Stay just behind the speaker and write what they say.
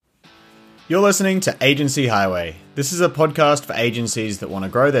You're listening to Agency Highway. This is a podcast for agencies that want to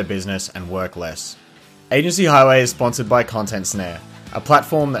grow their business and work less. Agency Highway is sponsored by Content Snare, a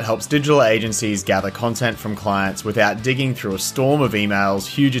platform that helps digital agencies gather content from clients without digging through a storm of emails,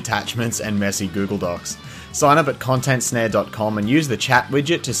 huge attachments, and messy Google Docs. Sign up at contentsnare.com and use the chat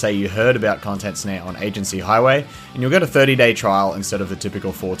widget to say you heard about Content Snare on Agency Highway, and you'll get a 30-day trial instead of the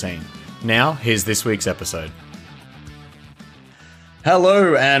typical 14. Now, here's this week's episode.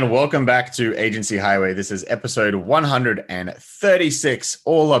 Hello and welcome back to Agency Highway. This is episode 136,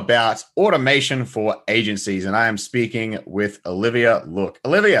 all about automation for agencies. And I am speaking with Olivia Look.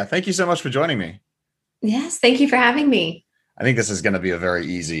 Olivia, thank you so much for joining me. Yes, thank you for having me. I think this is going to be a very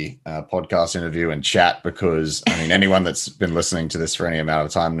easy podcast interview and chat because, I mean, anyone that's been listening to this for any amount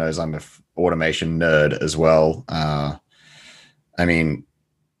of time knows I'm an automation nerd as well. Yeah,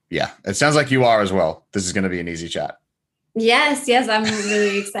 it sounds like you are as well. This is going to be an easy chat. Yes, I'm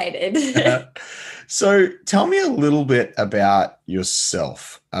really excited. So tell me a little bit about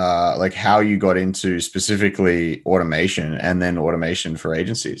yourself, like how you got into specifically automation and then automation for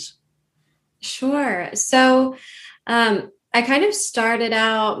agencies. Sure. So I kind of started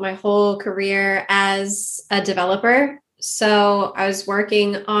out my whole career as a developer. So I was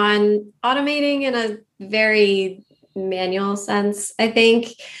working on automating in a very manual sense, I think.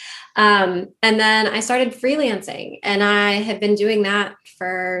 And then I started freelancing, and I have been doing that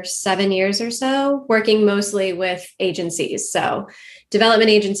for 7 years or so, working mostly with agencies. So development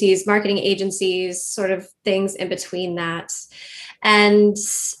agencies, marketing agencies, sort of things in between that. And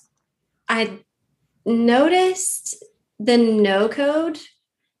I noticed the no-code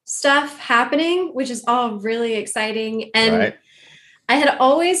stuff happening, which is all really exciting. And right. I had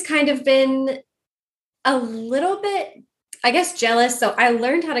always kind of been a little bit, I guess, jealous. So I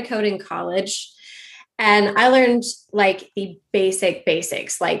learned how to code in college, and I learned like the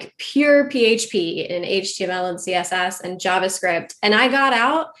basics, like pure PHP and HTML and CSS and JavaScript. And I got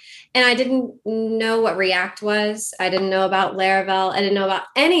out and I didn't know what React was. I didn't know about Laravel. I didn't know about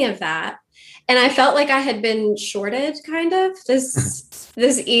any of that. And I felt like I had been shorted kind of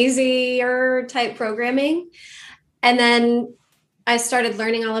this easier type programming. And then I started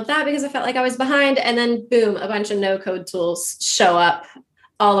learning all of that because I felt like I was behind, and then boom, a bunch of no-code tools show up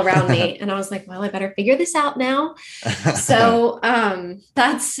all around me. And I was like, well, I better figure this out now. So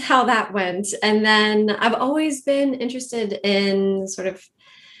that's how that went. And then I've always been interested in sort of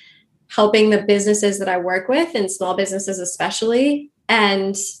helping the businesses that I work with, and small businesses especially.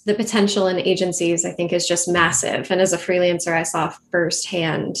 And the potential in agencies, I think, is just massive. And as a freelancer, I saw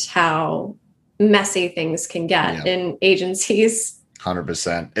firsthand how messy things can get in agencies.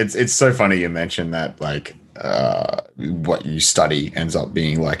 100%. It's so funny you mentioned that, like what you study ends up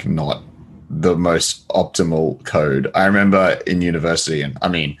being like not the most optimal code. I remember in university, and I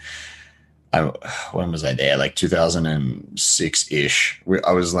mean, when was I there? Like 2006-ish.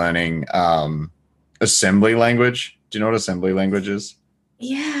 I was learning assembly language. Do you know what assembly language is?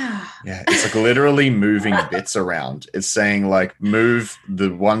 Yeah. It's like literally moving bits around. It's saying like move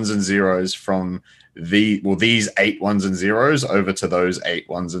the ones and zeros from these 8 ones and zeros over to those 8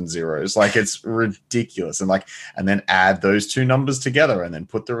 ones and zeros. Like, it's ridiculous. And then add those two numbers together and then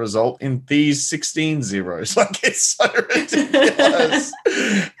put the result in these 16 zeros. Like, it's so ridiculous.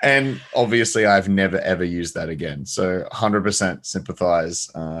 And obviously I've never ever used that again. So 100% sympathize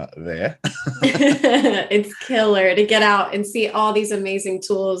there. It's killer to get out and see all these amazing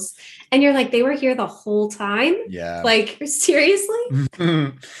tools. And you're like, they were here the whole time? Yeah. Like, seriously?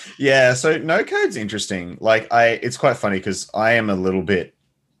 Yeah. So no code's interesting. Like, it's quite funny because I am a little bit,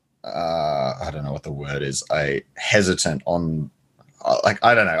 I don't know what the word is. Hesitant on, like,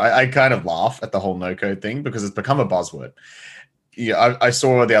 I don't know. I kind of laugh at the whole no code thing because it's become a buzzword. Yeah. I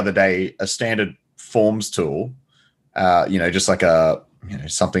saw the other day a standard forms tool, just like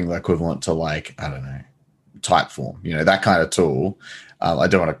something equivalent to, like, I don't know, Typeform, that kind of tool. I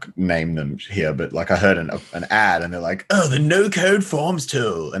don't want to name them here, but like I heard an ad and they're like, oh, the no code forms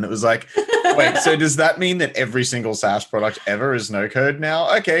tool. And it was like, wait, so does that mean that every single SaaS product ever is no code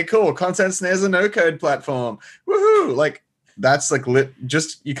now? Okay, cool. Content Snare's a no code platform. Woohoo. Like, that's like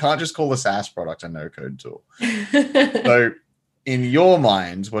you can't just call a SaaS product a no code tool. So in your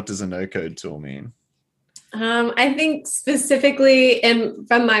mind, what does a no code tool mean? I think specifically,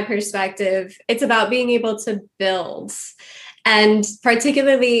 from my perspective, it's about being able to build. And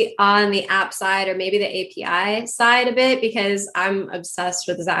particularly on the app side, or maybe the API side a bit, because I'm obsessed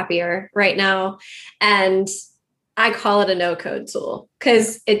with Zapier right now. And I call it a no-code tool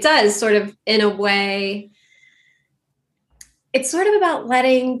because it does sort of, in a way, it's sort of about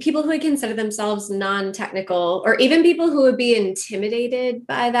letting people who would consider themselves non-technical, or even people who would be intimidated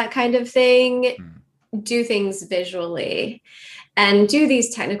by that kind of thing, do things visually and do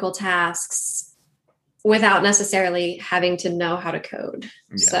these technical tasks without necessarily having to know how to code.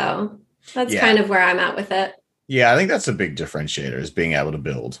 Yeah. So that's kind of where I'm at with it. Yeah, I think that's a big differentiator, is being able to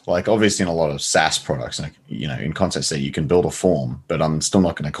build. Like, obviously in a lot of SaaS products, like, you know, in Content State, you can build a form, but I'm still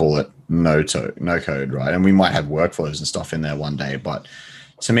not going to call it no code, right? And we might have workflows and stuff in there one day, but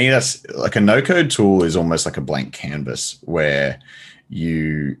to me, that's like a no code tool is almost like a blank canvas where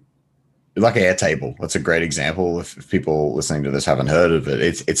you, like Airtable. That's a great example. If people listening to this haven't heard of it,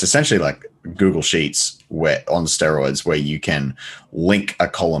 it's essentially like Google Sheets where on steroids, where you can link a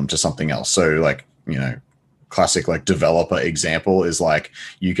column to something else. So like, you know, classic like developer example is like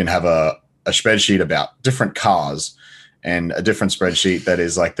you can have a spreadsheet about different cars and a different spreadsheet that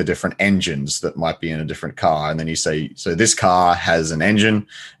is like the different engines that might be in a different car. And then you say, so this car has an engine,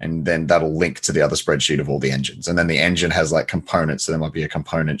 and then that'll link to the other spreadsheet of all the engines. And then the engine has like components. So there might be a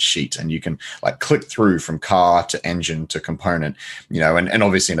component sheet, and you can like click through from car to engine to component, you know, and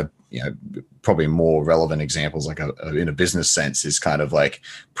obviously in a, you know, probably more relevant examples, like in a business sense, is kind of like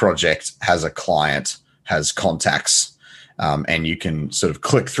project has a client, has contacts, and you can sort of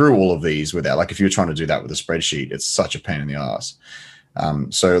click through all of these without, like, if you're trying to do that with a spreadsheet, it's such a pain in the ass.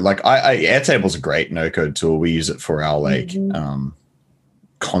 So like Airtable's a great no code tool. We use it for our like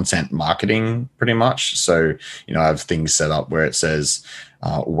content marketing pretty much. So, you know, I have things set up where it says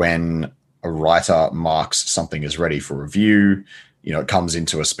when a writer marks something as ready for review, you know, it comes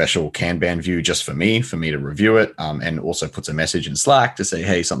into a special Kanban view just for me to review it, and also puts a message in Slack to say,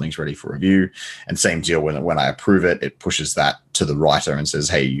 hey, something's ready for review. And same deal when I approve it, it pushes that to the writer and says,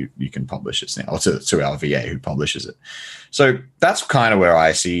 hey, you can publish this now, or to our VA who publishes it. So that's kind of where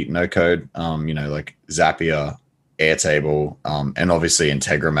I see no code, you know, like Zapier, Airtable, and obviously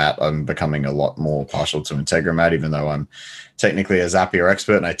Integromat. I'm becoming a lot more partial to Integromat, even though I'm technically a Zapier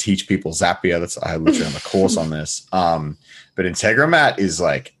expert and I teach people Zapier. I literally have a course on this. But Integromat is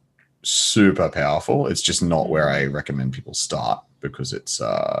like super powerful. It's just not where I recommend people start, because it's,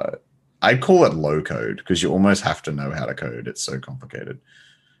 I call it low code, because you almost have to know how to code. It's so complicated.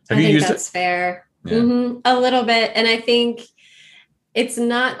 Have you used it? That's fair. Yeah. A little bit. And I think it's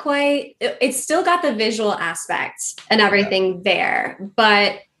not quite, it's still got the visual aspect and everything there,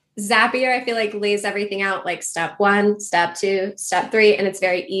 but Zapier, I feel like, lays everything out like step 1, step 2, step 3, and it's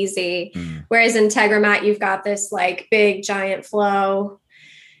very easy. Whereas Integromat, you've got this like big giant flow,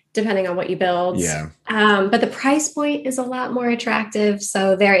 depending on what you build. Yeah. But the price point is a lot more attractive.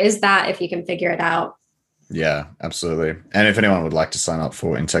 So there is that, if you can figure it out. Yeah, absolutely. And if anyone would like to sign up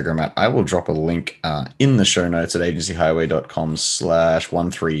for Integromat, I will drop a link in the show notes at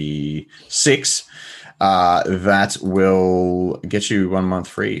agencyhighway.com/136. That will get you 1 month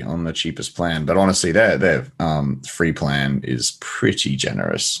free on the cheapest plan. But honestly, their free plan is pretty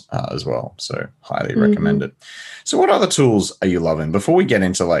generous as well. So highly recommend it. So what other tools are you loving? Before we get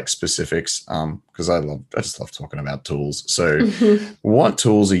into like specifics, because I just love talking about tools. So what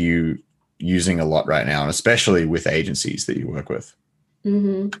tools are you using a lot right now, and especially with agencies that you work with?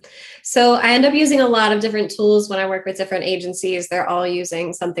 So I end up using a lot of different tools when I work with different agencies. They're all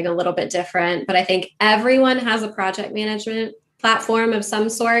using something a little bit different, but I think everyone has a project management platform of some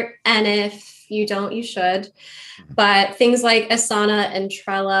sort. And if you don't, you should. But things like Asana and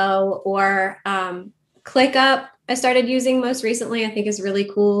Trello, or ClickUp, I started using most recently, I think is really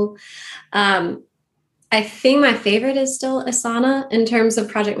cool. I think my favorite is still Asana in terms of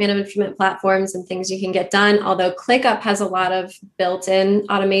project management platforms and things you can get done, although ClickUp has a lot of built-in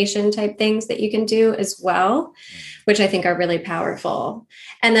automation type things that you can do as well, which I think are really powerful.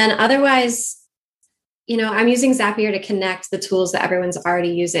 And then otherwise, you know, I'm using Zapier to connect the tools that everyone's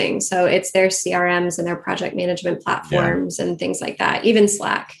already using. So it's their CRMs and their project management platforms and things like that, even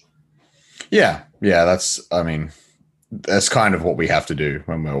Slack. Yeah. That's kind of what we have to do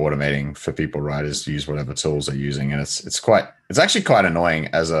when we're automating for people, right? Is to use whatever tools they're using. And it's actually quite annoying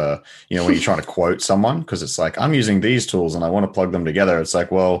as when you're trying to quote someone, because it's like, I'm using these tools and I want to plug them together. It's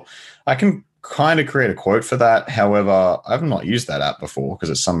like, well, I can kind of create a quote for that. However, I've not used that app before because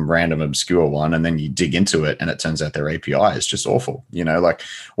it's some random obscure one. And then you dig into it and it turns out their API is just awful. You know, like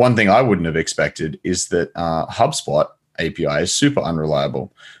one thing I wouldn't have expected is that HubSpot API is super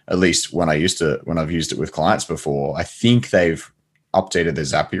unreliable. At least when I've used it with clients before. I think they've updated their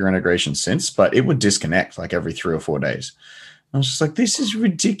Zapier integration since, but it would disconnect like every 3 or 4 days. I was just like, this is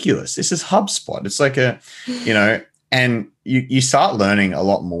ridiculous. This is HubSpot. It's like and you start learning a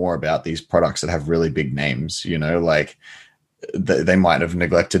lot more about these products that have really big names, like they might have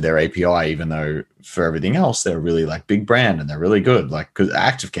neglected their API, even though for everything else, they're really like big brand and they're really good. Like, because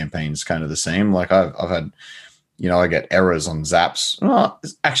Active Campaign is kind of the same. Like I've had, I get errors on Zaps. Well,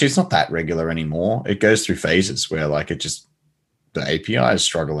 actually, it's not that regular anymore. It goes through phases where like the API is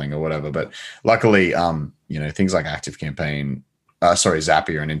struggling or whatever. But luckily, things like Active Campaign,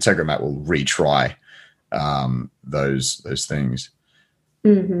 Zapier and Integromat will retry those things.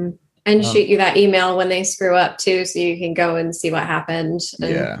 Mm-hmm. And shoot you that email when they screw up too, so you can go and see what happened.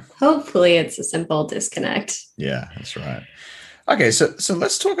 And hopefully it's a simple disconnect. Yeah, that's right. Okay, so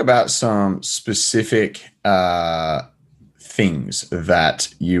let's talk about some specific things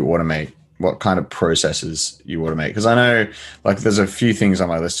that you automate. What kind of processes you automate? Because I know, like, there's a few things on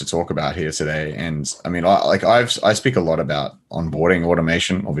my list to talk about here today. And I mean, I speak a lot about onboarding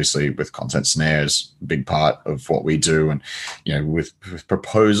automation, obviously with Content Snares, a big part of what we do, and with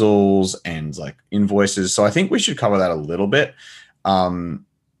proposals and like invoices. So I think we should cover that a little bit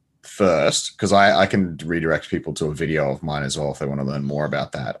first, because I can redirect people to a video of mine as well if they want to learn more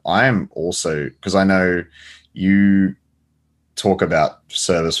about that. I am also, because I know you talk about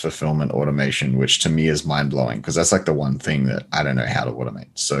service fulfillment automation, which to me is mind-blowing, because that's like the one thing that I don't know how to automate.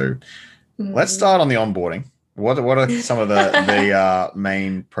 So let's start on the onboarding. What are some of the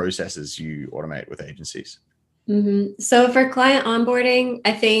main processes you automate with agencies? So for client onboarding,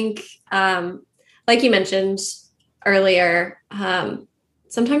 I think, like you mentioned earlier,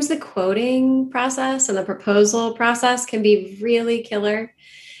 sometimes the quoting process and the proposal process can be really killer.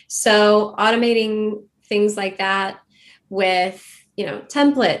 So automating things like that with,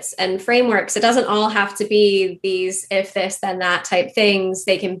 templates and frameworks. It doesn't all have to be these if this, then that type things.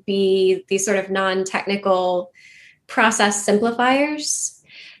 They can be these sort of non-technical process simplifiers.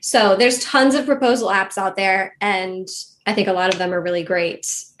 So there's tons of proposal apps out there, and I think a lot of them are really great.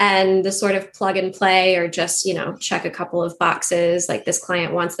 And the sort of plug and play, or just, check a couple of boxes, like this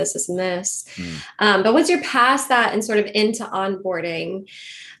client wants this, this, and this. But once you're past that and sort of into onboarding,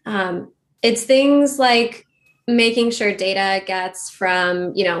 it's things like making sure data gets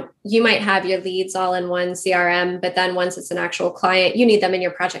from, you might have your leads all in one CRM, but then once it's an actual client, you need them in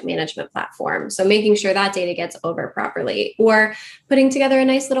your project management platform. So making sure that data gets over properly, or putting together a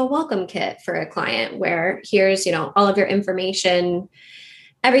nice little welcome kit for a client where here's, all of your information,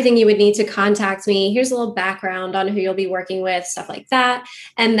 everything you would need to contact me. Here's a little background on who you'll be working with, stuff like that.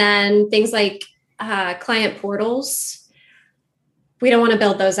 And then things like client portals. We don't want to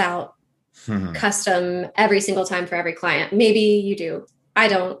build those out custom every single time for every client. Maybe you do. I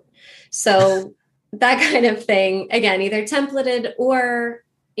don't. So that kind of thing, again, either templated or,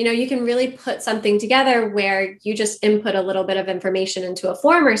 you can really put something together where you just input a little bit of information into a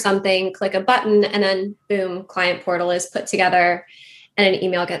form or something, click a button, and then boom, client portal is put together and an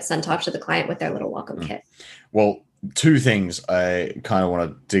email gets sent off to the client with their little welcome kit. Well, two things I kind of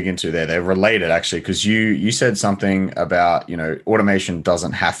want to dig into there. They're related, actually, because you said something about, automation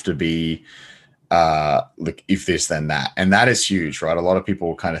doesn't have to be like if this, then that. And that is huge, right? A lot of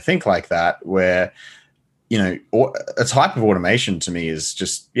people kind of think like that, where, a type of automation to me is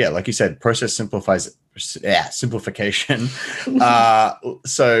just, like you said, process simplification.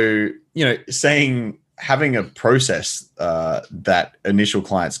 So, saying, having a process that initial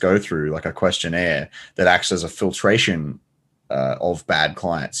clients go through, like a questionnaire that acts as a filtration of bad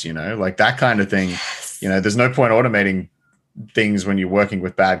clients, like that kind of thing. There's no point automating things when you're working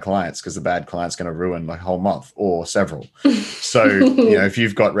with bad clients, because the bad client's going to ruin like a whole month or several. So, if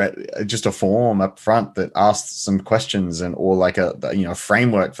you've got just a form up front that asks some questions, or like a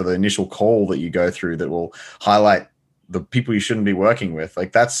framework for the initial call that you go through that will highlight the people you shouldn't be working with,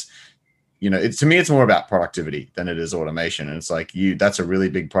 like that's, to me, it's more about productivity than it is automation. And it's like that's a really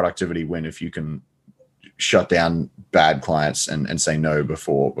big productivity win if you can shut down bad clients and say no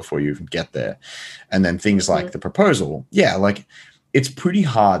before you even get there. And then things like the proposal. Yeah. Like it's pretty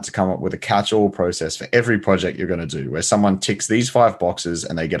hard to come up with a catch-all process for every project you're going to do, where someone ticks these 5 boxes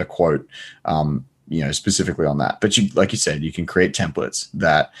and they get a quote, specifically on that. But like you said, you can create templates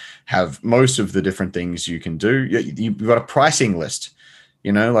that have most of the different things you can do. You've got a pricing list,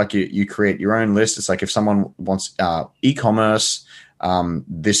 like you create your own list. It's like if someone wants e-commerce,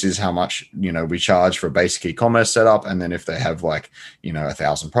 this is how much, we charge for a basic e-commerce setup. And then if they have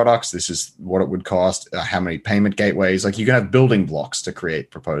 1,000 products, this is what it would cost, how many payment gateways, like you can have building blocks to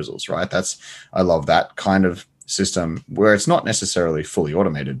create proposals, right? I love that kind of system where it's not necessarily fully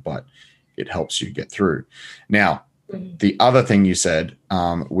automated, but it helps you get through. Now, the other thing you said,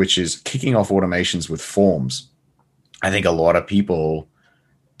 which is kicking off automations with forms. I think a lot of people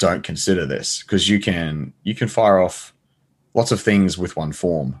don't consider this, because you can fire off lots of things with one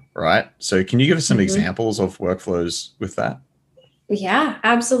form, right? So can you give us some examples of workflows with that? Yeah,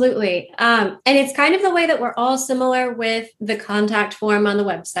 absolutely. And it's kind of the way that we're all similar with the contact form on the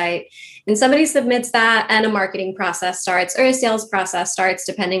website. And somebody submits that, and a marketing process starts or a sales process starts,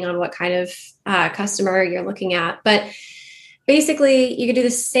 depending on what kind of customer you're looking at. But basically, you could do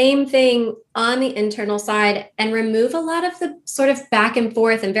the same thing on the internal side and remove a lot of the sort of back and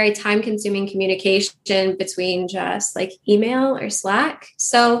forth and very time consuming communication between just like email or Slack.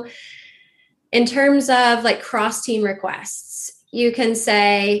 So, in terms of like cross team requests, you can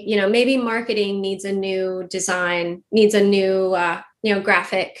say, maybe marketing needs a new design, needs a new,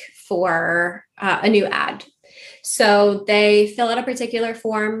 graphic for a new ad. So they fill out a particular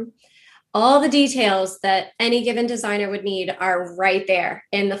form. All the details that any given designer would need are right there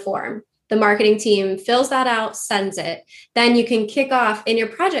in the form. The marketing team fills that out, sends it. Then you can kick off in your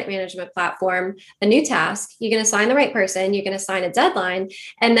project management platform a new task. You can assign the right person, you can assign a deadline.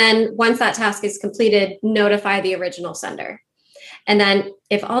 And then once that task is completed, notify the original sender. And then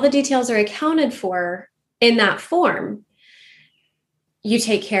if all the details are accounted for in that form, you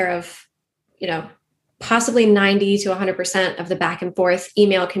take care of, possibly 90 to 100% of the back and forth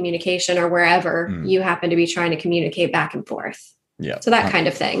email communication or wherever you happen to be trying to communicate back and forth. Yeah. So that kind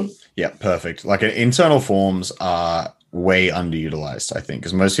of thing. Yeah, perfect. Like internal forms are way underutilized, I think,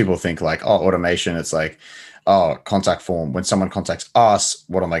 because most people think like, oh, automation, it's like, oh, contact form. When someone contacts us,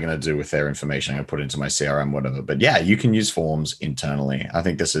 what am I going to do with their information? I'm going to put it into my CRM, whatever. But yeah, you can use forms internally. I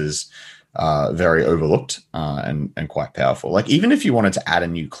think this is very overlooked and quite powerful. Like even if you wanted to add a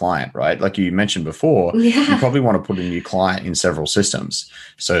new client, right? Like you mentioned before, you probably want to put a new client in several systems.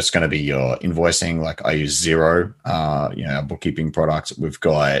 So it's going to be your invoicing. Like I use Xero, our bookkeeping product. We've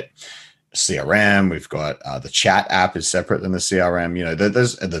got CRM. We've got the chat app is separate than the CRM.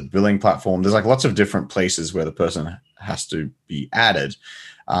 There's the billing platform. There's like lots of different places where the person has to be added.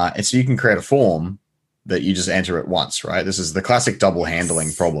 And so you can create a form that you just enter it once, right? This is the classic double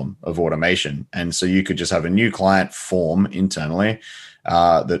handling problem of automation. And so you could just have a new client form internally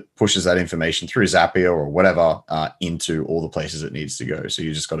that pushes that information through Zapier or whatever into all the places it needs to go. So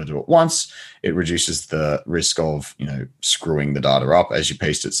you just got to do it once. It reduces the risk of, screwing the data up as you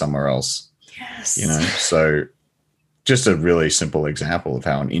paste it somewhere else. Yes. So just a really simple example of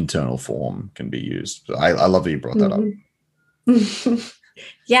how an internal form can be used. So I love that you brought that up.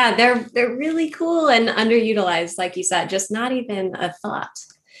 Yeah, they're really cool and underutilized, like you said, just not even a thought.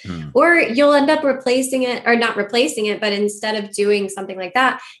 Or you'll end up replacing it, or not replacing it, but instead of doing something like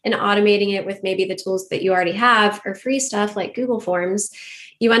that and automating it with maybe the tools that you already have or free stuff like Google Forms,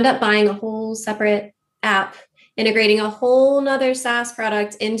 you end up buying a whole separate app, integrating a whole nother SaaS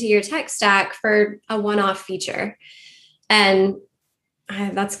product into your tech stack for a one-off feature. And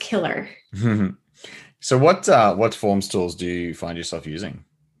that's killer. So what forms tools do you find yourself using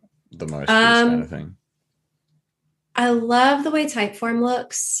the most for this kind of thing? I love the way Typeform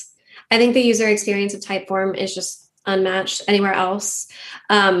looks. I think the user experience of Typeform is just unmatched anywhere else.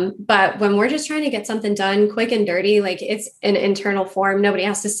 But when we're just trying to get something done quick and dirty, like it's an internal form, nobody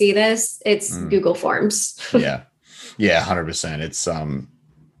has to see this. It's Google Forms. Yeah, 100%. It's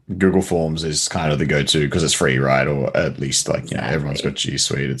Google Forms is kind of the go-to because it's free, right? Or at least everyone's got G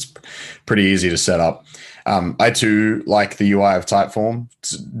Suite. It's pretty easy to set up. I too like the UI of Typeform.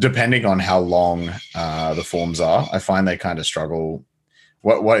 Depending on how long the forms are, I find they kind of struggle.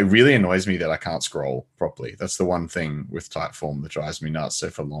 What it really annoys me that I can't scroll properly. That's the one thing with Typeform that drives me nuts. So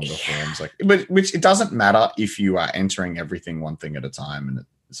for longer forms, which it doesn't matter if you are entering everything one thing at a time, and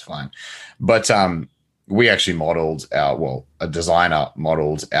it's fine. But we actually a designer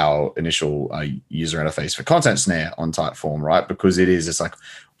modeled our initial user interface for Content Snare on Typeform, right? Because it's like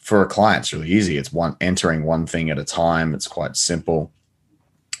for a client, it's really easy. It's entering one thing at a time. It's quite simple.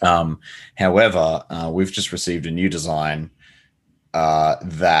 However, we've just received a new design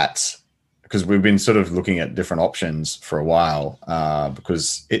that, because we've been sort of looking at different options for a while,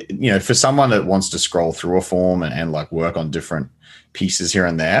 because for someone that wants to scroll through a form and like work on different pieces here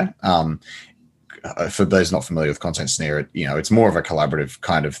and there, for those not familiar with Content Snare, it's more of a collaborative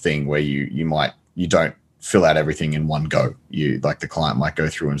kind of thing where you don't fill out everything in one go. The client might go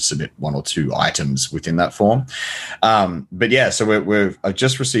through and submit one or two items within that form. But yeah, so I've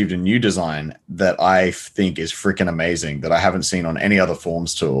just received a new design that I think is freaking amazing that I haven't seen on any other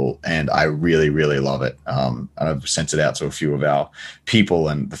forms tool. And I really, really love it. And I've sent it out to a few of our people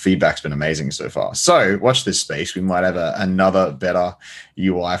and the feedback's been amazing so far. So watch this space. We might have another better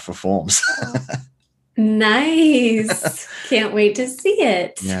UI for forms. Nice. Can't wait to see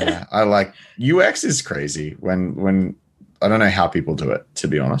it. Yeah, I like UX is crazy when I don't know how people do it, to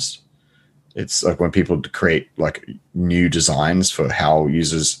be honest. It's like when people create like new designs for how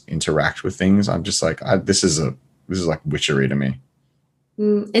users interact with things, I'm just like, this is like witchery to me.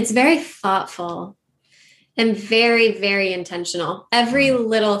 It's very thoughtful and very, very intentional. Every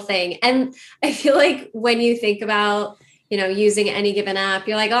little thing. And I feel like when you think about, using any given app,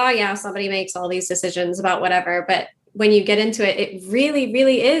 you're like, oh yeah, somebody makes all these decisions about whatever. But when you get into it, it really,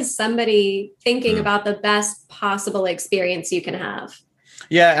 really is somebody thinking about the best possible experience you can have.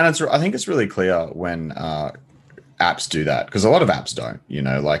 Yeah, and I think it's really clear when apps do that, because a lot of apps don't.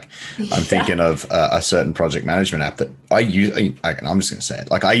 Like I'm thinking of a certain project management app that I use. I'm just going to say it.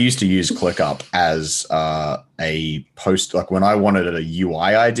 Like I used to use ClickUp as a post. Like when I wanted a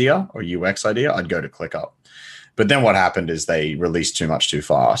UI idea or UX idea, I'd go to ClickUp. But then what happened is they released too much too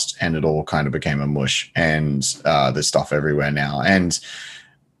fast, and it all kind of became a mush. And there's stuff everywhere now. And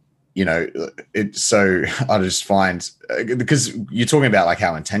so I just find, because you're talking about like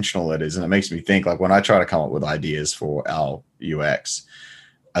how intentional it is, and it makes me think, like when I try to come up with ideas for our UX,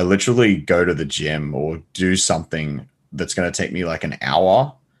 I literally go to the gym or do something that's going to take me like an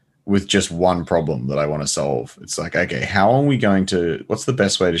hour with just one problem that I want to solve. It's like, okay, what's the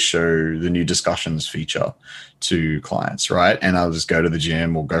best way to show the new discussions feature to clients, right? And I'll just go to the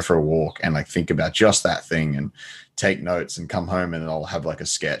gym or go for a walk and like think about just that thing and take notes and come home, and then I'll have like a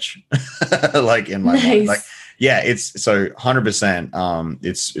sketch like in my mind. Like, yeah, it's so 100%.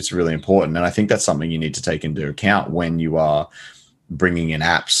 It's really important. And I think that's something you need to take into account when you are bringing in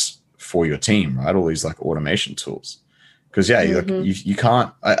apps for your team, right? All these like automation tools. Because you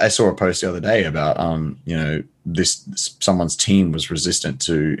can't. I saw a post the other day about someone's team was resistant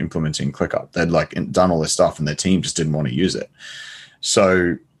to implementing ClickUp. They'd like done all this stuff, and their team just didn't want to use it.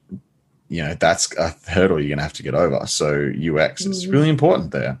 So that's a hurdle you're gonna have to get over. So UX is really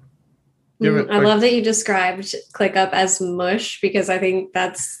important there. I love that you described ClickUp as mush, because I think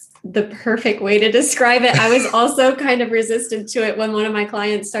that's the perfect way to describe it. I was also kind of resistant to it when one of my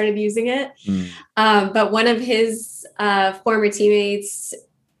clients started using it. But one of his former teammates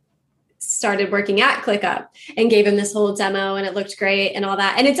started working at ClickUp and gave him this whole demo, and it looked great and all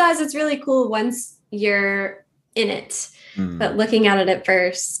that. And it's really cool once you're in it. But looking at it at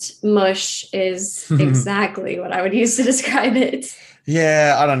first, mush is exactly what I would use to describe it.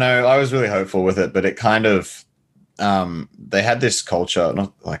 Yeah, I don't know. I was really hopeful with it, but it kind of, they had this culture,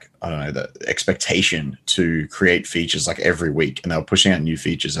 not like, I don't know, the expectation to create features like every week, and they were pushing out new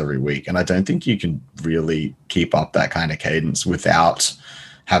features every week. And I don't think you can really keep up that kind of cadence without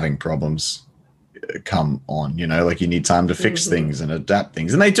having problems come on, like you need time to fix things and adapt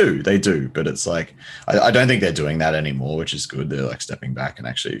things. And they do, but it's like, I don't think they're doing that anymore, which is good. They're like stepping back and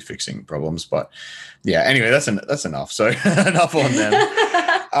actually fixing problems. But yeah, anyway, that's enough. So enough on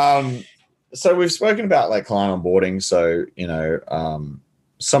them. So we've spoken about like client onboarding. So,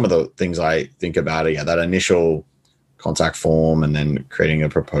 some of the things I think about are that initial contact form, and then creating a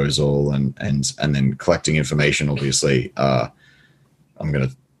proposal and then collecting information. Obviously, I'm going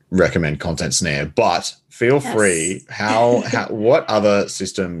to recommend Content Snare, but feel free. What other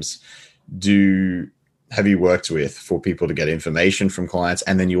systems have you worked with for people to get information from clients?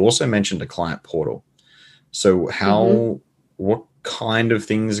 And then you also mentioned a client portal. So what kind of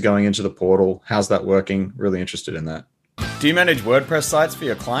things are going into the portal? How's that working? Really interested in that. Do you manage WordPress sites for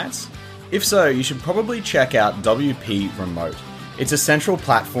your clients? If so, you should probably check out WP Remote. It's a central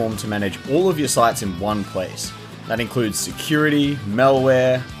platform to manage all of your sites in one place. That includes security,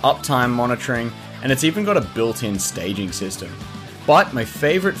 malware, uptime monitoring, and it's even got a built-in staging system. But my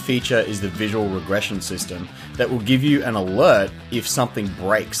favorite feature is the visual regression system that will give you an alert if something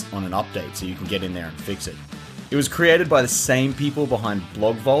breaks on an update, so you can get in there and fix it. It was created by the same people behind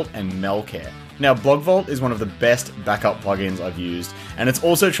BlogVault and Mailcare. Now, BlogVault is one of the best backup plugins I've used, and it's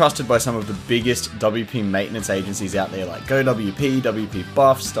also trusted by some of the biggest WP maintenance agencies out there like GoWP, WP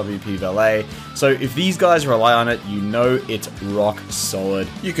Buffs, WP Valet. So if these guys rely on it, you know it's rock solid.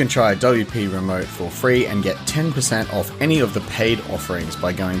 You can try WP Remote for free and get 10% off any of the paid offerings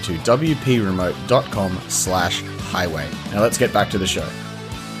by going to wpremote.com/highway. Now let's get back to the show.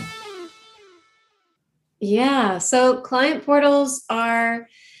 Yeah, so client portals are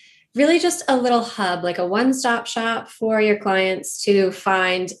really just a little hub, like a one-stop shop for your clients to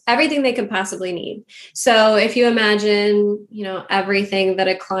find everything they could possibly need. So if you imagine, everything that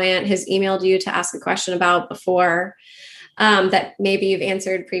a client has emailed you to ask a question about before, that maybe you've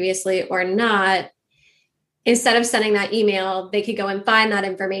answered previously or not, instead of sending that email, they could go and find that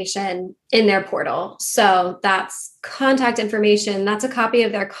information in their portal. So that's contact information. That's a copy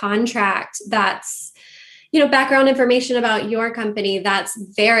of their contract. That's background information about your company. That's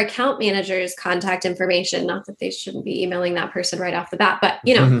their account manager's contact information. Not that they shouldn't be emailing that person right off the bat, but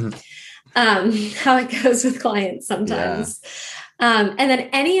how it goes with clients sometimes. And then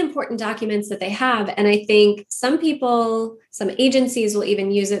any important documents that they have. And I think some agencies will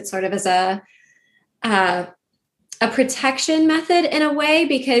even use it sort of as a protection method in a way,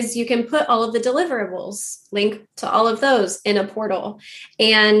 because you can put all of the deliverables, link to all of those in a portal.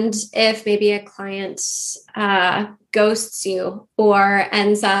 And if maybe a client ghosts you or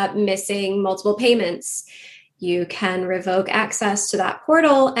ends up missing multiple payments, you can revoke access to that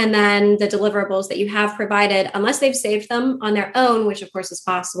portal. And then the deliverables that you have provided, unless they've saved them on their own, which of course is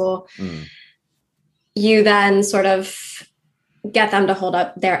possible, you then sort of get them to hold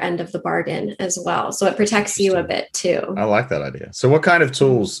up their end of the bargain as well. So it protects you a bit too. I like that idea. So what kind of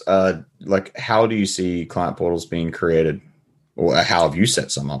tools, like how do you see client portals being created, or how have you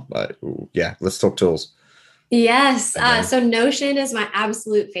set some up? Yeah, let's talk tools. Yes. So Notion is my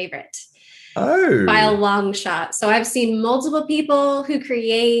absolute favorite. Oh, by a long shot. So I've seen multiple people who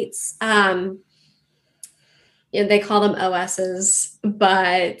create, they call them OSs,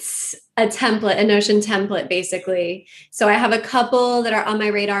 but a Notion template, basically. So I have a couple that are on my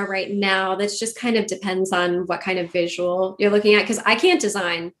radar right now. That's just kind of depends on what kind of visual you're looking at, because I can't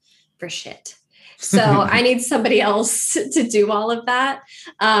design for shit. So I need somebody else to do all of that.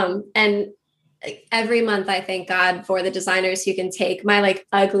 And every month I thank God for the designers who can take my like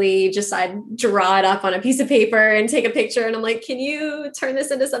ugly, just I draw it up on a piece of paper and take a picture. And I'm like, can you turn this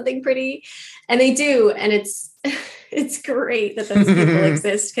into something pretty? And they do. And it's great that those people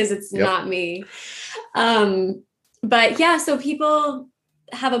exist, because it's not me. But yeah, so people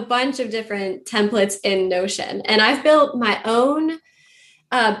have a bunch of different templates in Notion, and I've built my own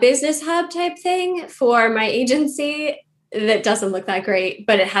business hub type thing for my agency that doesn't look that great,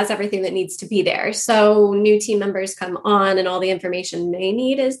 but it has everything that needs to be there. So new team members come on and all the information they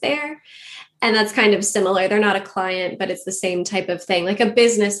need is there. And that's kind of similar. They're not a client, but it's the same type of thing, like a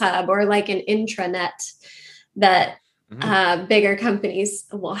business hub or like an intranet that bigger companies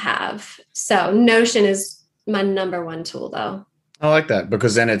will have. So Notion is my number one tool though. I like that,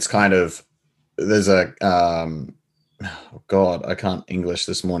 because then it's kind of, there's a, oh God, I can't English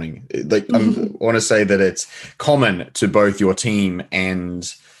this morning. Like I want to say that it's common to both your team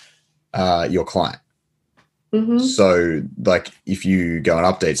and your client. So like if you go and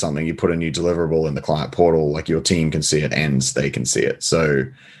update something, you put a new deliverable in the client portal, like your team can see it and they can see it. So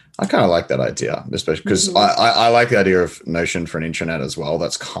I kind of like that idea, especially because I like the idea of Notion for an intranet as well.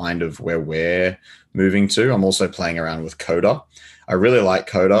 That's kind of where we're moving to. I'm also playing around with Coda. I really like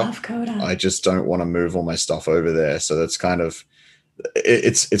Coda. Love Coda. I just don't want to move all my stuff over there. So that's kind of,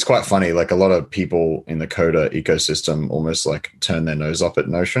 it's quite funny. Like a lot of people in the Coda ecosystem almost like turn their nose up at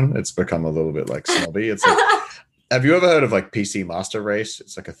Notion. It's become a little bit like snobby. It's like, have you ever heard of like PC Master Race?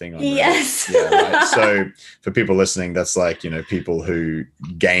 It's like a thing on Reddit. Yes. Yeah, right. So for people listening, that's like, people who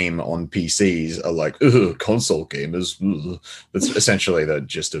game on PCs are like, console gamers. Ugh. That's essentially the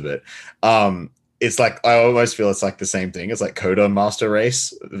gist of it. It's like, I almost feel it's like the same thing. It's like Coda Master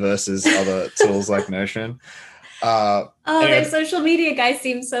Race versus other tools like Notion. Their social media guys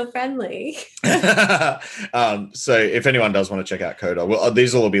seem so friendly. So if anyone does want to check out Coda, well,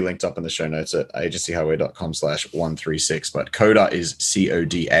 these will all be linked up in the show notes at agencyhighway.com/136, but Coda is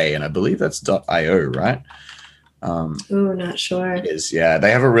CODA, and I believe that's .io, right? Not sure. It is, yeah.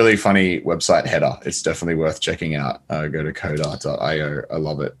 They have a really funny website header. It's definitely worth checking out. Go to coda.io. I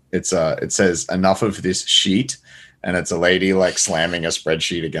love it. It says enough of this sheet, and it's a lady like slamming a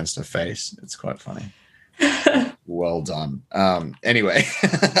spreadsheet against her face. It's quite funny. Well done. Anyway,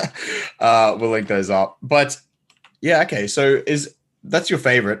 we'll link those up. But yeah, okay. So that's your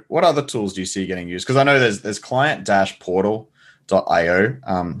favorite. What other tools do you see getting used? Because I know there's client-portal.io,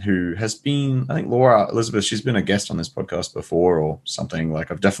 who has been, I think Laura Elizabeth, she's been a guest on this podcast before or something. Like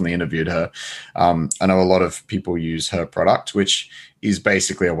I've definitely interviewed her. I know a lot of people use her product, which is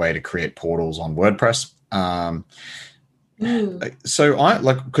basically a way to create portals on WordPress. So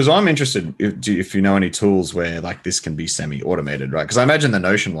because I'm interested if you know any tools where like this can be semi-automated, right? Because I imagine the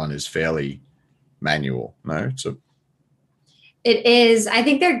Notion one is fairly manual. No, so it is. I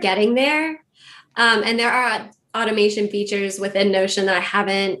think they're getting there, and there are automation features within Notion that I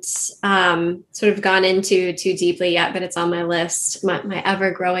haven't sort of gone into too deeply yet, but it's on my list, my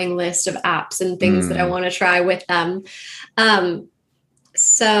ever-growing list of apps and things that I want to try with them.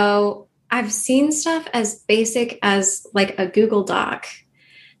 So I've seen stuff as basic as like a Google Doc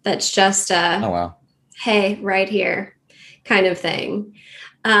that's just hey, right here kind of thing.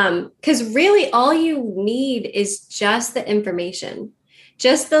 Because really all you need is just the information,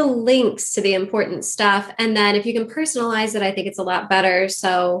 just the links to the important stuff. And then if you can personalize it, I think it's a lot better.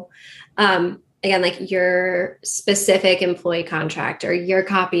 So again, like your specific employee contract or your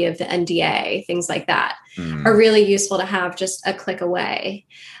copy of the NDA, things like that are really useful to have just a click away.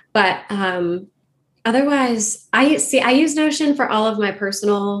 But otherwise, I use Notion for all of my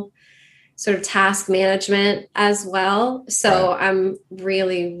personal sort of task management as well. So I'm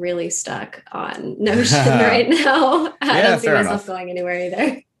really, really stuck on Notion right now. I don't see myself going anywhere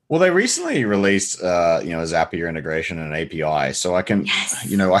either. Well, they recently released, a Zapier integration and an API. So I can,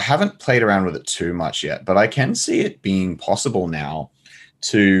 I haven't played around with it too much yet, but I can see it being possible now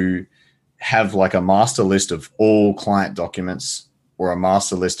to have like a master list of all client documents or a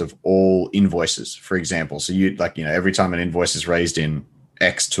master list of all invoices, for example. So every time an invoice is raised in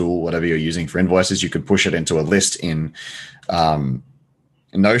X tool, whatever you're using for invoices, you could push it into a list in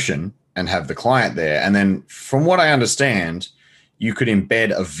Notion and have the client there. And then from what I understand, you could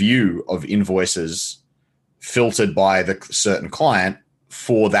embed a view of invoices filtered by the certain client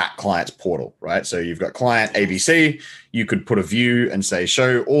for that client's portal, right? So you've got client ABC, you could put a view and say,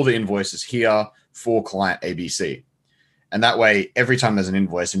 show all the invoices here for client ABC. And that way, every time there's an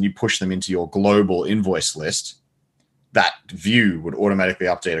invoice and you push them into your global invoice list, that view would automatically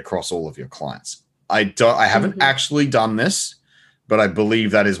update across all of your clients. I haven't actually done this, but I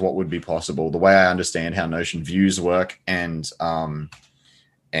believe that is what would be possible. The way I understand how Notion views work and how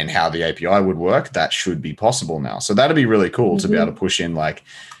the API would work, that should be possible now. So that'd be really cool to be able to push in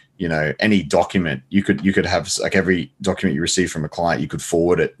any document. You could have like every document you receive from a client, you could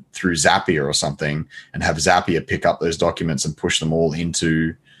forward it through Zapier or something and have Zapier pick up those documents and push them all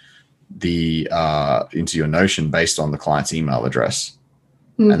into your Notion based on the client's email address,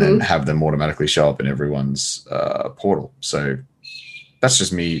 and then have them automatically show up in everyone's portal. So that's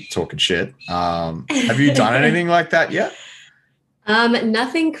just me talking shit. Have you done anything like that yet?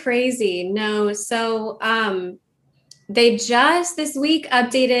 Nothing crazy. No. So they just this week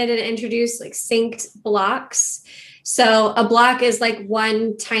updated and introduced like synced blocks. So a block is like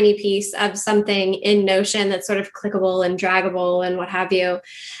one tiny piece of something in Notion that's sort of clickable and draggable and what have you.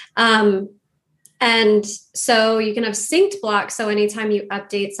 And so you can have synced blocks. So anytime you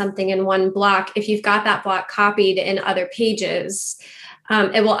update something in one block, if you've got that block copied in other pages,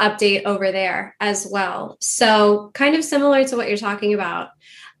 it will update over there as well. So kind of similar to what you're talking about.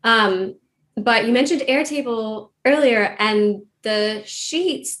 But you mentioned Airtable earlier, and the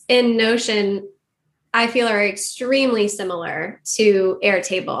sheets in Notion, I feel, are extremely similar to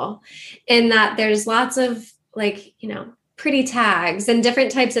Airtable in that there's lots of pretty tags and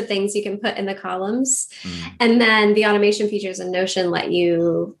different types of things you can put in the columns. And then the automation features in Notion let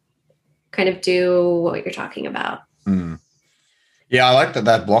you kind of do what you're talking about. Yeah, I like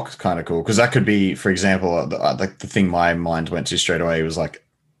that block is kind of cool because that could be, for example, the thing my mind went to straight away was like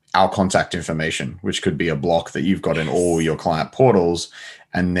our contact information, which could be a block that you've got in all your client portals.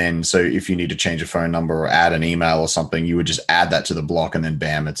 And then, so if you need to change a phone number or add an email or something, you would just add that to the block and then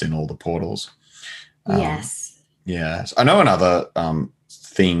bam, it's in all the portals. Yes. Yeah. I know another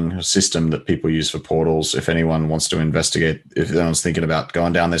system that people use for portals, if anyone wants to investigate, if anyone's thinking about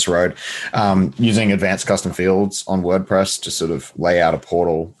going down this road, using advanced custom fields on WordPress to sort of lay out a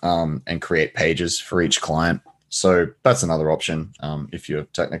portal and create pages for each client. So that's another option if you're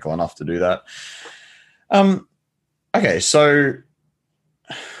technical enough to do that. Okay, so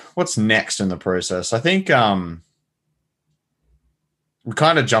what's next in the process? I think we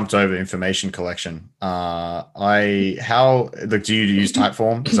kind of jumped over information collection. Do you use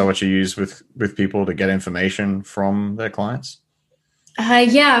Typeform? Is that what you use with people to get information from their clients?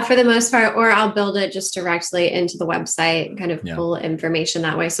 Yeah, for the most part, or I'll build it just directly into the website and kind of pull information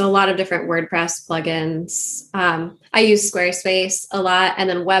that way. So a lot of different WordPress plugins. I use Squarespace a lot, and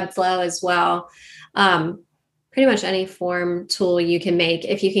then Webflow as well. Pretty much any form tool you can make.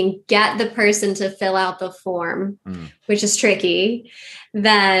 If you can get the person to fill out the form, which is tricky,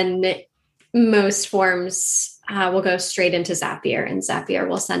 then most forms will go straight into Zapier, and Zapier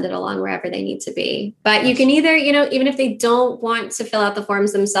will send it along wherever they need to be. But you can either, even if they don't want to fill out the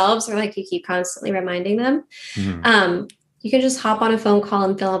forms themselves, or like you keep constantly reminding them, you can just hop on a phone call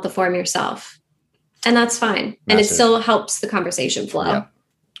and fill out the form yourself. And that's fine. And it still helps the conversation flow. Yeah.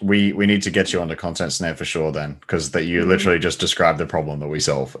 We need to get you onto Content Snare for sure then, because that you literally just described the problem that we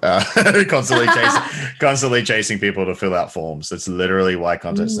solve. Constantly chasing people to fill out forms. That's literally why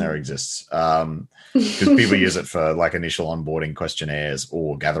Content Snare exists. Because people use it for like initial onboarding questionnaires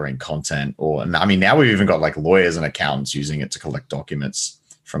or gathering content, now we've even got like lawyers and accountants using it to collect documents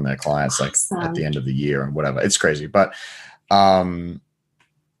from their clients, like at the end of the year and whatever. It's crazy. But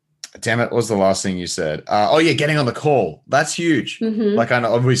damn it, what was the last thing you said? Getting on the call. That's huge. Like, I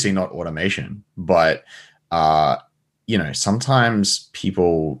know obviously not automation, but sometimes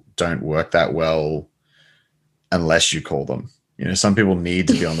people don't work that well unless you call them. Some people need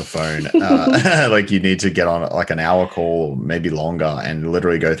to be on the phone. Like you need to get on like an hour call, or maybe longer, and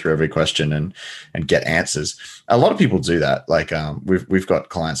literally go through every question and get answers. A lot of people do that. Like we've got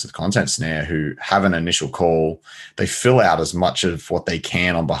clients with Content Snare who have an initial call. They fill out as much of what they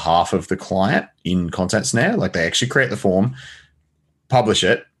can on behalf of the client in Content Snare. Like they actually create the form, publish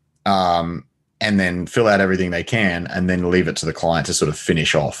it, and then fill out everything they can, and then leave it to the client to sort of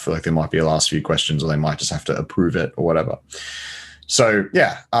finish off. Like there might be a last few questions, or they might just have to approve it or whatever. So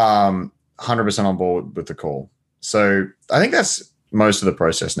yeah, 100% on board with the call. So I think that's most of the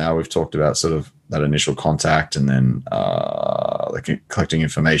process now. We've talked about sort of that initial contact, and then like collecting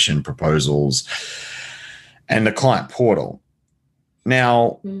information, proposals, and the client portal.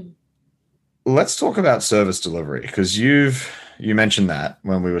 Now, let's talk about service delivery, because you mentioned that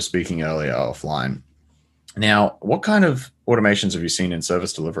when we were speaking earlier offline. Now, what kind of automations have you seen in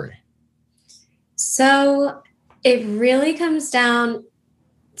service delivery? So it really comes down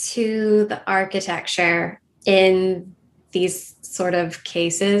to the architecture in these sort of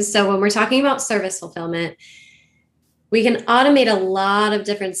cases. So when we're talking about service fulfillment, we can automate a lot of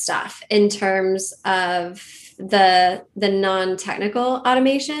different stuff in terms of the non-technical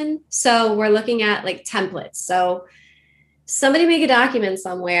automation. So we're looking at like templates. So somebody make a document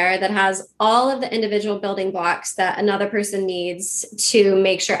somewhere that has all of the individual building blocks that another person needs to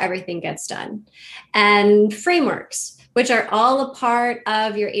make sure everything gets done. And frameworks, which are all a part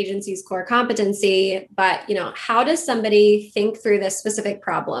of your agency's core competency. But, how does somebody think through this specific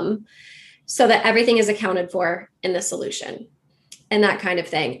problem so that everything is accounted for in the solution and that kind of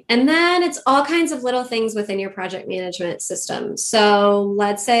thing? And then it's all kinds of little things within your project management system. So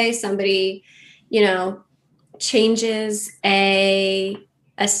let's say somebody, changes a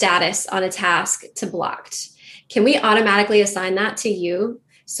status on a task to blocked. Can we automatically assign that to you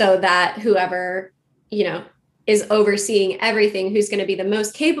so that whoever, is overseeing everything, who's going to be the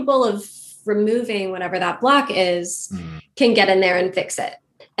most capable of removing whatever that block is, can get in there and fix it?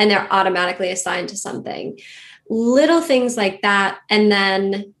 And they're automatically assigned to something. Little things like that. And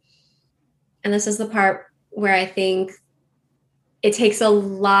this is the part where I think it takes a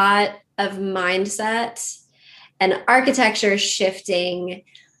lot of mindset and architecture shifting.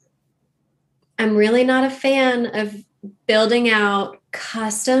 I'm really not a fan of building out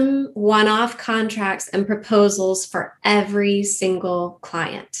custom one-off contracts and proposals for every single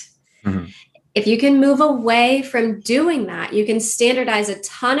client. If you can move away from doing that, you can standardize a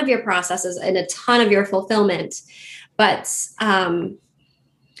ton of your processes and a ton of your fulfillment. But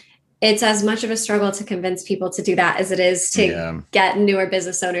it's as much of a struggle to convince people to do that as it is to get newer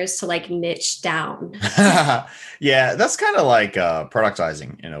business owners to like niche down. Yeah, that's kind of like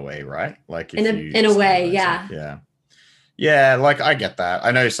productizing in a way, right? Like in a way, yeah. Yeah, like I get that. I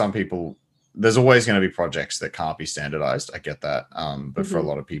know some people, there's always going to be projects that can't be standardized. I get that. But for a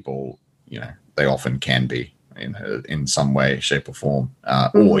lot of people, they often can be in some way, shape or form.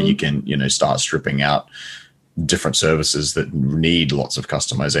 Or you can, start stripping out different services that need lots of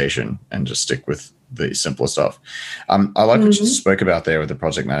customization and just stick with the simpler stuff. I like what you spoke about there with the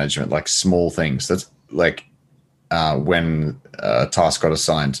project management, like small things. That's like when a task got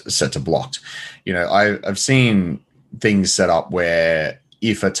assigned, set to blocked. I've seen things set up where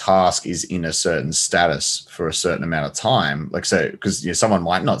if a task is in a certain status for a certain amount of time, like say, because someone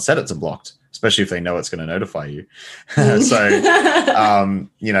might not set it to blocked, especially if they know it's going to notify you. So,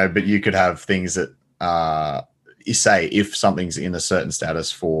 but you could have things that you say if something's in a certain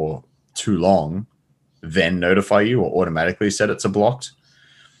status for too long, then notify you or automatically set it to blocked.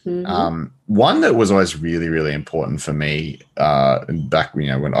 One that was always really, really important for me back,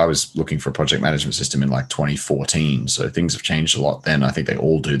 when I was looking for a project management system in like 2014. So things have changed a lot then. I think they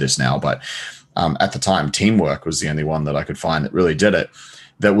all do this now. But at the time, Teamwork was the only one that I could find that really did it,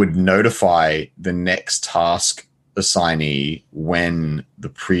 that would notify the next task assignee when the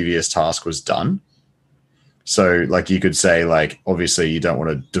previous task was done. So like you could say, like, obviously you don't want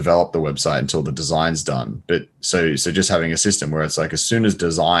to develop the website until the design's done. But so just having a system where it's like, as soon as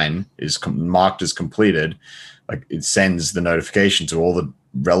design is marked as completed, like it sends the notification to all the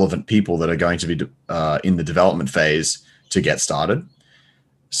relevant people that are going to be in the development phase to get started.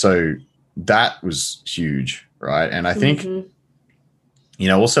 So that was huge. Right. And I think,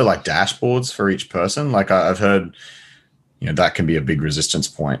 also like dashboards for each person, like I've heard, that can be a big resistance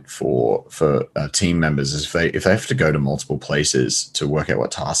point for team members is if they have to go to multiple places to work out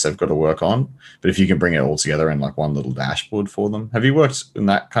what tasks they've got to work on. But if you can bring it all together in like one little dashboard for them. Have you worked in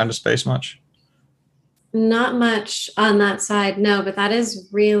that kind of space much? Not much on that side, no, but that is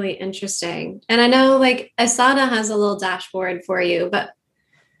really interesting. And I know like Asana has a little dashboard for you, but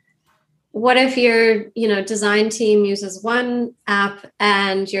what if your, design team uses one app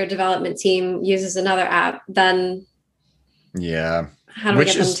and your development team uses another app? Then yeah, how do we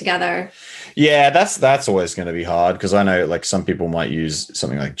get them together? Yeah, that's always going to be hard, because I know like some people might use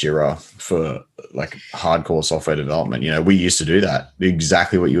something like Jira for like hardcore software development. We used to do that,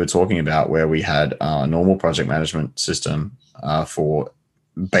 exactly what you were talking about, where we had a normal project management system for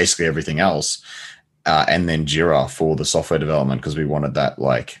basically everything else, and then Jira for the software development, because we wanted that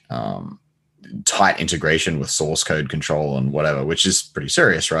like tight integration with source code control and whatever, which is pretty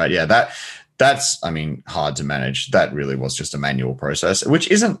serious, right? Yeah, that's hard to manage. That really was just a manual process, which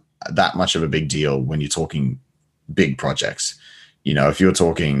isn't that much of a big deal when you're talking big projects. If you're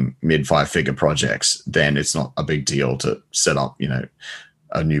talking mid 5-figure projects, then it's not a big deal to set up,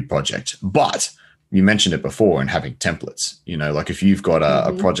 a new project. But you mentioned it before, and having templates, like if you've got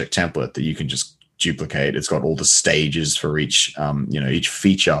a project template that you can just duplicate, it's got all the stages for each, each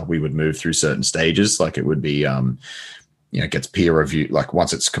feature. We would move through certain stages. Like it would be, it gets peer reviewed. Like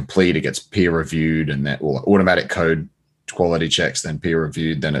once it's complete, it gets peer reviewed, and that automatic code quality checks, then peer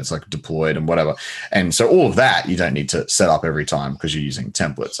reviewed, then it's like deployed and whatever. And so all of that you don't need to set up every time because you're using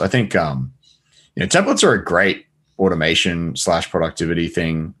templates. I think templates are a great automation / productivity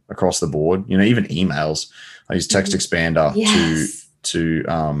thing across the board. Even emails. I use Text Expander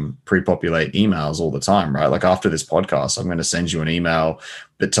to pre-populate emails all the time, right? Like after this podcast, I'm going to send you an email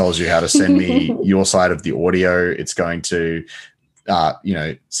that tells you how to send me your side of the audio. It's going to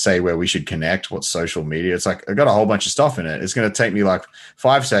say where we should connect, what social media. It's like, I've got a whole bunch of stuff in it. It's going to take me like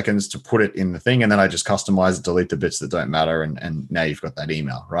 5 seconds to put it in the thing. And then I just customize it, delete the bits that don't matter. And now you've got that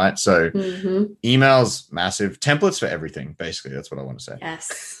email, right? So emails, massive. Templates for everything. Basically, that's what I want to say.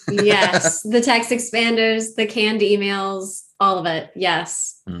 Yes. Yes. The text expanders, the canned emails, all of it.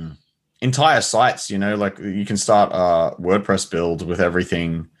 Yes. Entire sites, like you can start a WordPress build with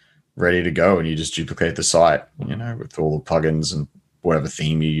everything ready to go, and you just duplicate the site, with all the plugins and whatever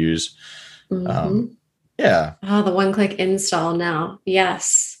theme you use. Yeah. Oh, the one-click install now.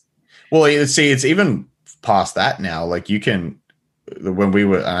 Yes. Well, see, it's even past that now. Like you can, when we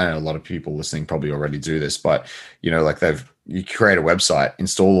were, I know a lot of people listening probably already do this, but like you create a website,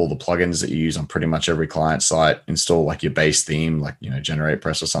 install all the plugins that you use on pretty much every client site, install like your base theme, like,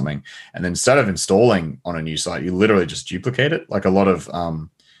 GeneratePress or something. And then instead of installing on a new site, you literally just duplicate it. Like a lot of,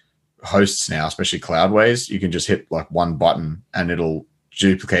 hosts now, especially Cloudways, you can just hit like one button and it'll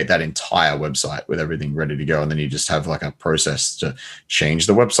duplicate that entire website with everything ready to go. And then you just have like a process to change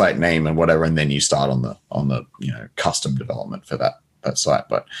the website name and whatever. And then you start on the custom development for that site.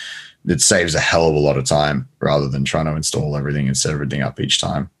 But it saves a hell of a lot of time rather than trying to install everything and set everything up each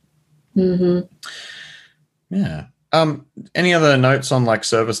time. Yeah. Any other notes on like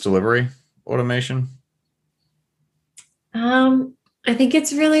service delivery automation? I think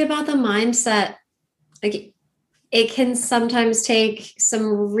it's really about the mindset. Like it can sometimes take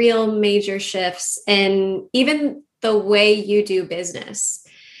some real major shifts in even the way you do business.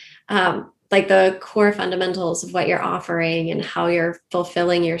 Like the core fundamentals of what you're offering and how you're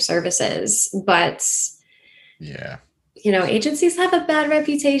fulfilling your services. But yeah, agencies have a bad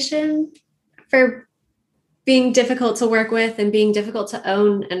reputation for being difficult to work with and being difficult to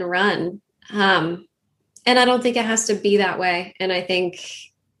own and run. And I don't think it has to be that way. And I think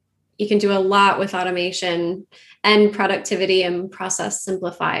you can do a lot with automation and productivity and process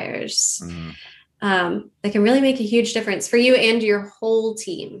simplifiers. That can really make a huge difference for you and your whole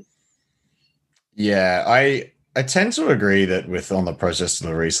team. Yeah, I tend to agree that on the process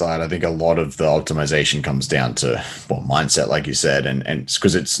delivery side, I think a lot of the optimization comes down to mindset, like you said, and it's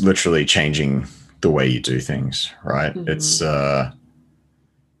because it's literally changing the way you do things, right? It's it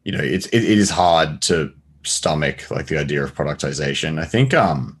is hard to stomach like the idea of productization. I think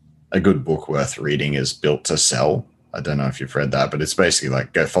a good book worth reading is Built to Sell. I don't know if you've read that, but it's basically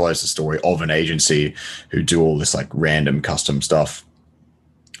like follows the story of an agency who do all this like random custom stuff,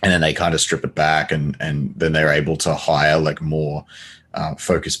 and then they kind of strip it back, and then they're able to hire like more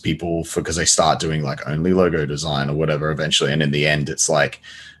focused people because they start doing like only logo design or whatever eventually, and in the end it's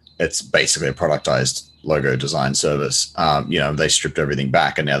basically a productized logo design service. They stripped everything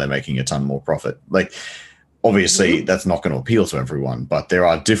back and now they're making a ton more profit. Like obviously that's not going to appeal to everyone, but there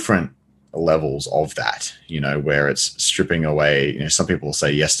are different levels of that, where it's stripping away, some people will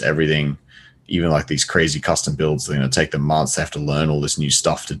say yes to everything, even like these crazy custom builds, they're going to take them months. They have to learn all this new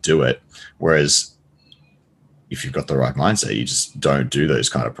stuff to do it. Whereas if you've got the right mindset, you just don't do those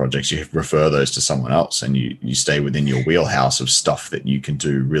kind of projects. You refer those to someone else and you stay within your wheelhouse of stuff that you can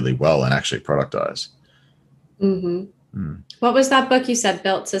do really well and actually productize. What was that book you said,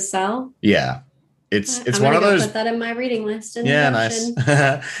 Built to Sell? Yeah. It's I'm one of those. Put that in my reading list. Yeah, nice.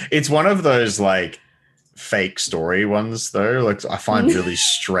 It's one of those like fake story ones though. Like I find really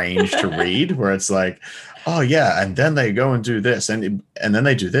strange to read, where it's like, oh yeah, and then they go and do this, and then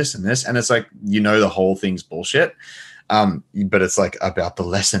they do this and this, and it's like, the whole thing's bullshit. But it's like about the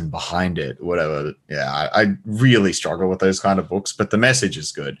lesson behind it, whatever. Yeah, I really struggle with those kind of books, but the message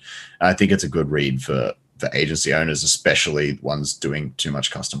is good. I think it's a good read for agency owners, especially ones doing too much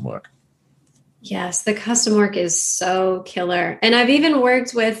custom work. Yes, the custom work is so killer. And I've even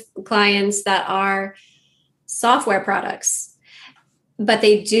worked with clients that are software products, but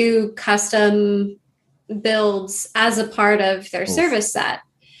they do custom builds as a part of their service set.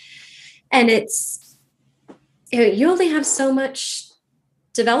 And you only have so much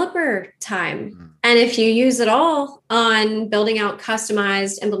developer time. And if you use it all on building out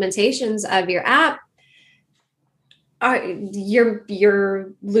customized implementations of your app,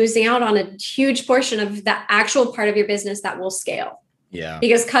 you're losing out on a huge portion of the actual part of your business that will scale. Yeah.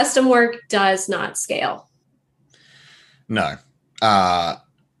 Because custom work does not scale. No. I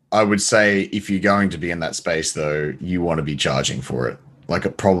would say if you're going to be in that space, though, you want to be charging for it.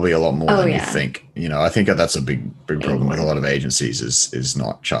 Like probably a lot more than you think. I think that's a big problem with a lot of agencies is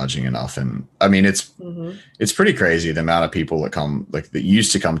not charging enough. And I mean, it's pretty crazy the amount of people that come, like that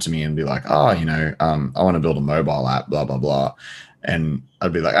used to come to me and be like, oh, I want to build a mobile app, blah, blah, blah. And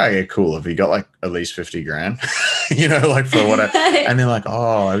I'd be like, oh yeah, cool. Have you got like at least 50 grand, like for what? And they're like,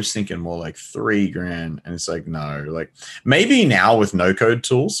 oh, I was thinking more like 3 grand. And it's like, no, like maybe now with no code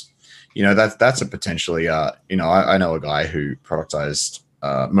tools, that's a potentially, I know a guy who productized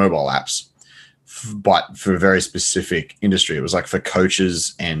mobile apps, but for a very specific industry. It was like for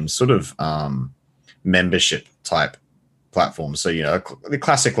coaches and sort of membership type platforms. So, the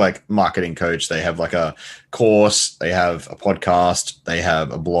classic like marketing coach, they have like a course, they have a podcast, they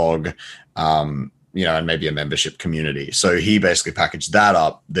have a blog, and maybe a membership community. So he basically packaged that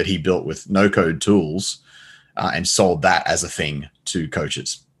up that he built with no code tools and sold that as a thing to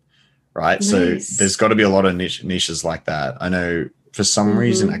coaches. Right. Nice. So there's got to be a lot of niches like that. I know for some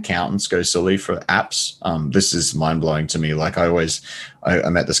reason accountants go silly for apps. This is mind blowing to me. Like I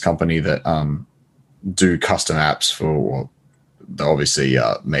met this company that do custom apps for, they're obviously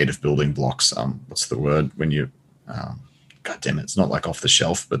made of building blocks. What's the word when you, God damn it, it's not like off the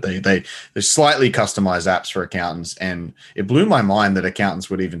shelf, but they're slightly customized apps for accountants. And it blew my mind that accountants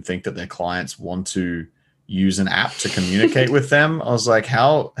would even think that their clients want to use an app to communicate with them. I was like,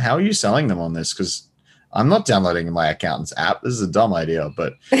 how are you selling them on this? Because I'm not downloading my accountant's app. This is a dumb idea,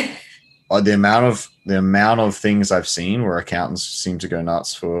 but the amount of things I've seen where accountants seem to go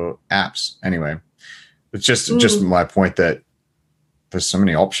nuts for apps. Anyway, it's just my point that there's so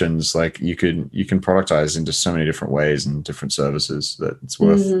many options. Like you can productize into so many different ways and different services that it's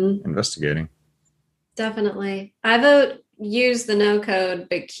worth investigating. Definitely. I vote use the no code,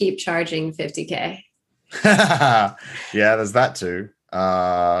 but keep charging $50K. Yeah, there's that too.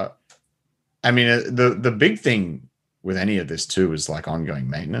 I mean, the big thing with any of this too is like ongoing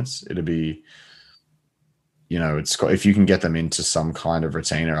maintenance. It'll be, if you can get them into some kind of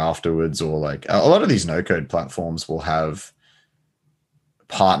retainer afterwards, or like a lot of these no code platforms will have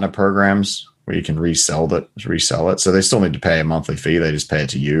partner programs where you can resell it. So they still need to pay a monthly fee. They just pay it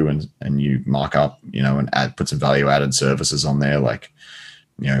to you and you mark up, and put some value added services on there. Like,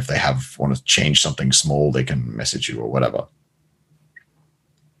 if they want to change something small, they can message you or whatever.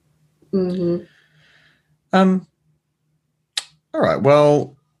 All right.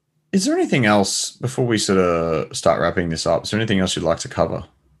 Well, is there anything else before we sort of start wrapping this up? Is there anything else you'd like to cover?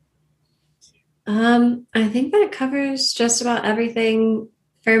 I think that covers just about everything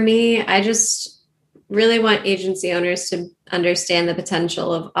for me. I just really want agency owners to understand the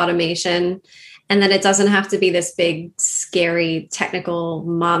potential of automation, and that it doesn't have to be this big, scary technical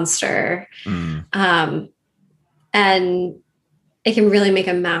monster. And it can really make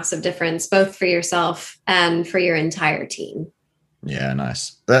a massive difference, both for yourself and for your entire team. Yeah,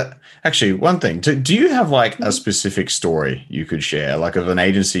 nice. That actually, one thing, do you have like a specific story you could share, like of an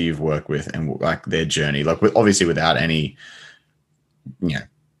agency you've worked with and like their journey, like obviously without any,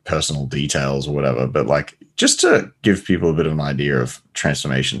 personal details or whatever, but like just to give people a bit of an idea of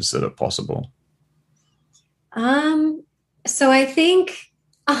transformations that are possible? So I think,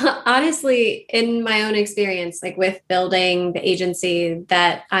 honestly, in my own experience, like with building the agency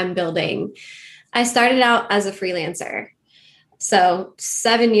that I'm building, I started out as a freelancer. So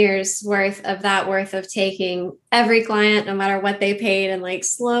 7 years worth of taking every client, no matter what they paid, and like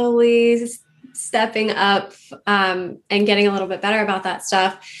slowly stepping up and getting a little bit better about that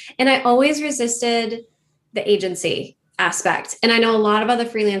stuff. And I always resisted the agency aspect. And I know a lot of other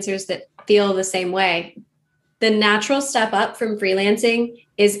freelancers that feel the same way. The natural step up from freelancing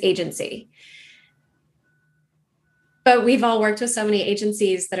is agency. But we've all worked with so many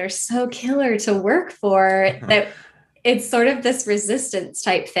agencies that are so killer to work for that it's sort of this resistance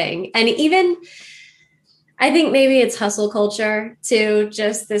type thing. And even, I think maybe it's hustle culture too,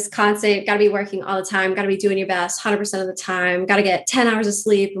 just this constant, got to be working all the time, got to be doing your best 100% of the time, got to get 10 hours of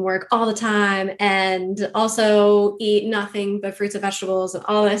sleep and work all the time. And also eat nothing but fruits and vegetables and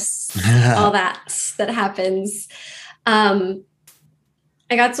all this, all that happens. I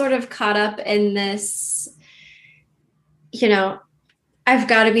got sort of caught up in this, I've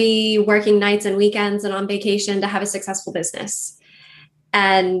got to be working nights and weekends and on vacation to have a successful business.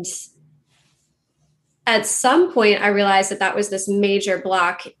 And at some point, I realized that was this major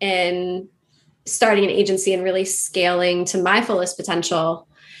block in starting an agency and really scaling to my fullest potential.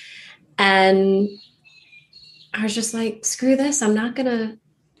 And I was just like, screw this.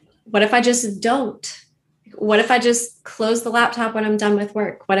 What if I just don't? What if I just close the laptop when I'm done with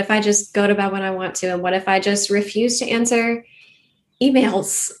work? What if I just go to bed when I want to? And what if I just refuse to answer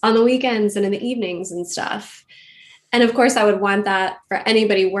emails on the weekends and in the evenings and stuff? And of course, I would want that for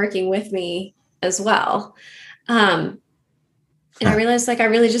anybody working with me as well. And I realized I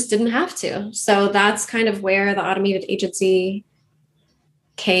really just didn't have to. So that's kind of where the automated agency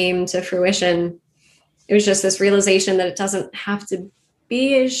came to fruition. It was just this realization that it doesn't have to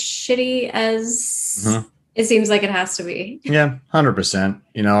be as shitty as it seems like it has to be. Yeah, 100%.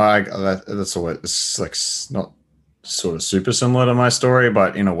 That's all. It's like not sort of super similar to my story,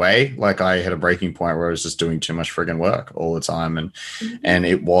 but in a way, I had a breaking point where I was just doing too much friggin' work all the time, and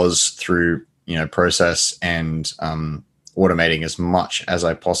it was through process and automating as much as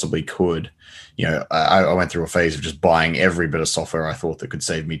I possibly could. I went through a phase of just buying every bit of software I thought that could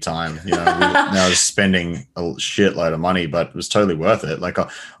save me time. Now I was spending a shitload of money, but it was totally worth it.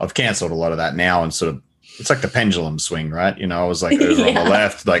 I've canceled a lot of that now, and sort of it's like the pendulum swing, right? I was over on the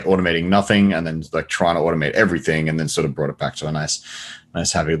left, automating nothing, and then trying to automate everything, and then sort of brought it back to a nice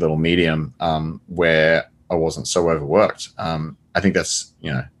happy little medium where I wasn't so overworked. I think that's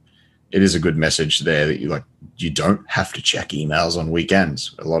it is a good message there that you don't have to check emails on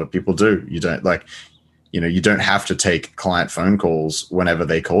weekends. A lot of people do. You don't you don't have to take client phone calls whenever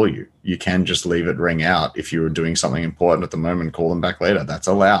they call you. You can just leave it ring out. If you were doing something important at the moment, call them back later. That's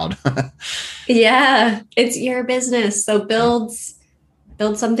allowed. Yeah, it's your business. So build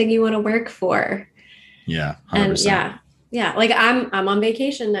something you want to work for. Yeah, 100%. And yeah. I'm on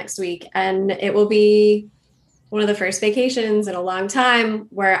vacation next week, and it will be one of the first vacations in a long time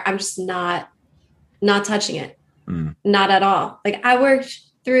where I'm just not touching it. Not at all. I worked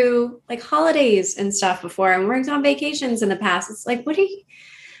through holidays and stuff before, and worked on vacations in the past. It's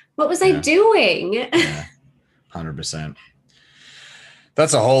what was I doing? Yeah, 100%.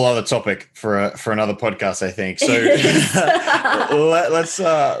 That's a whole other topic for another podcast, I think. So let's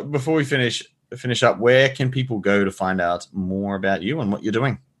before we finish up, where can people go to find out more about you and what you're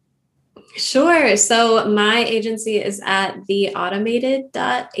doing? Sure. So my agency is at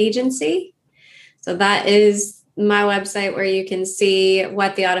theautomated.agency. So that is my website where you can see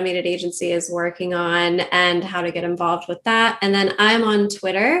what the automated agency is working on and how to get involved with that. And then I'm on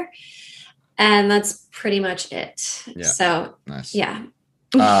Twitter, and that's pretty much it. Yeah. So nice. Yeah.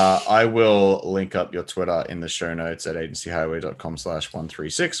 I will link up your Twitter in the show notes at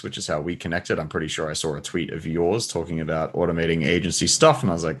agencyhighway.com/136, which is how we connected. I'm pretty sure I saw a tweet of yours talking about automating agency stuff, and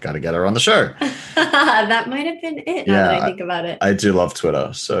I was like, got to get her on the show. That might have been it now that I think about it. I do love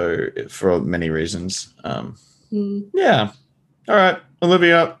Twitter, so for many reasons. Yeah. All right,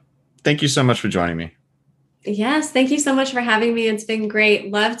 Olivia, thank you so much for joining me. Yes, thank you so much for having me. It's been great.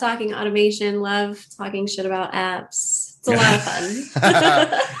 Love talking automation. Love talking shit about apps. It's a lot of fun.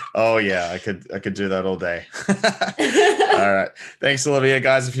 Oh yeah, I could do that all day. All right. Thanks, Olivia.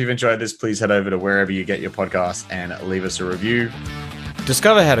 Guys, if you've enjoyed this, please head over to wherever you get your podcasts and leave us a review.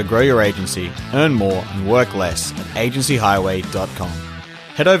 Discover how to grow your agency, earn more, and work less at agencyhighway.com.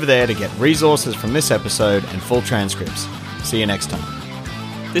 Head over there to get resources from this episode and full transcripts. See you next time.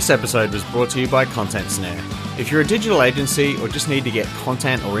 This episode was brought to you by Content Snare. If you're a digital agency or just need to get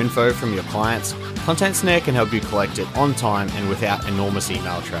content or info from your clients, Content Snare can help you collect it on time and without enormous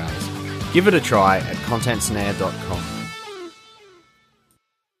email trails. Give it a try at contentsnare.com.